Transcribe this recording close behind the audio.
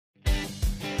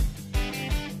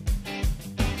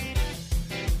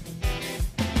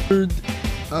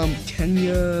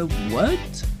Kenya,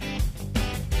 what?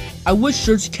 I would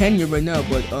search Kenya right now,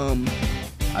 but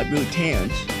I really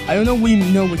can't. I don't know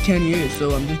what Kenya is,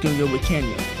 so I'm just gonna go with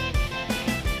Kenya.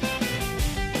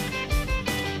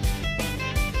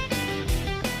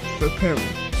 For parent.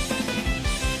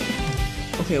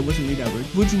 Okay, it wasn't me that word.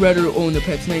 Would you rather own a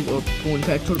pet snake or own a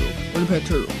pet turtle? Own a pet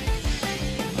turtle.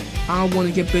 I want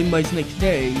to get bitten by a snake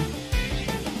today.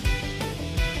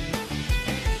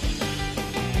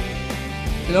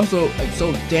 And also,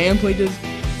 so Dan played this.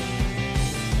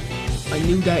 I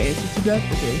knew that answer to that.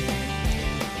 Okay.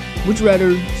 Would you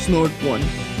rather snort one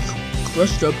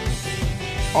crushed up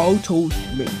auto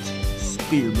mint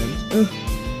spearmint,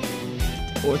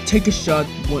 or take a shot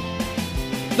one?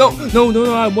 No!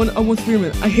 I want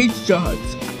spearmint. I hate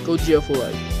shots. Go to jail for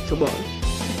life. Come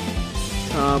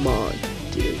on,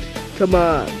 dude. Come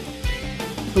on.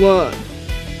 Go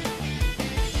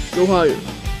higher.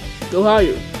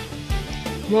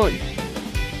 Come on.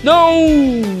 No!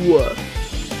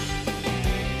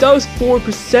 That was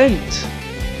 4%.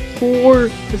 4%.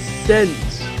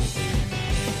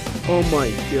 Oh my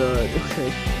god. Okay.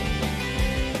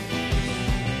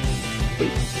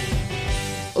 Wait.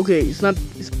 Okay, it's not.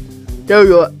 There we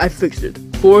go. I fixed it.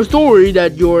 For a story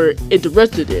that you're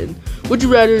interested in, would you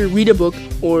rather read a book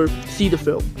or see the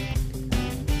film?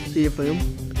 See the film?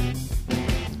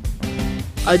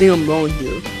 I think I'm wrong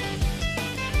here.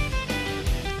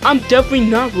 I'm definitely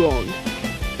not wrong.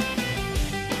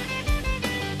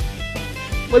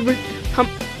 Wait,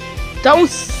 that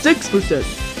was 6%.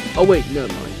 Oh wait, never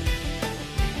mind.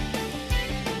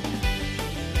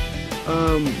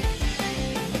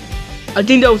 I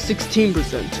think that was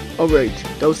 16%. Alright,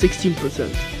 that was 16%.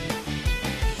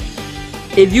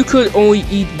 If you could only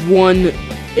eat one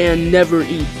and never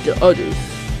eat the other,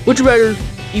 would you rather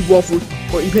eat waffles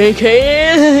or eat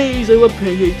pancakes? I love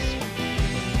pancakes.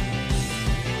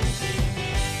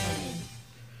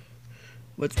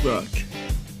 Let's rock.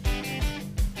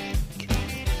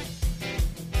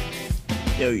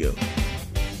 There we go.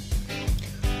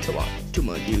 Come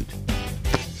on, dude.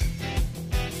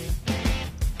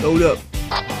 Hold up.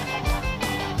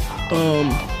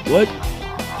 What?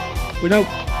 We're not.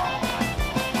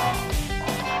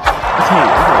 Okay,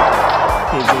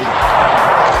 wait.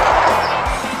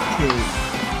 Okay.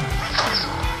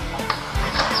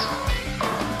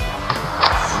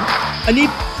 I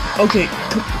need. Okay.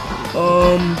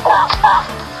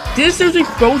 This seriously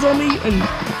froze on me and.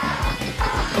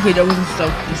 Okay, that wasn't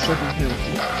self-destructive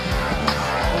penalty.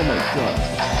 Oh my god.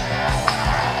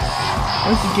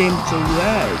 Why's the game so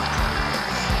lag?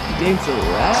 The game's so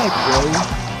lag, bro.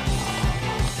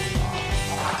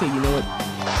 Okay, you know what?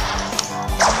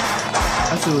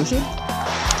 A solution?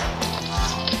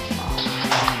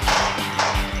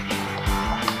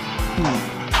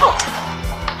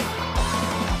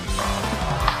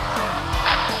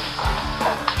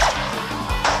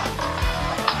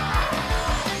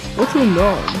 What's going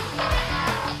on?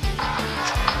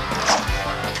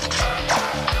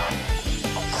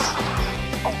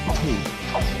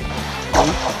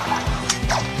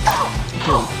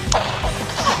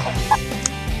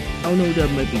 I don't know if that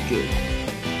might be good.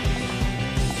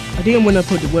 I think I'm gonna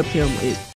put the webcam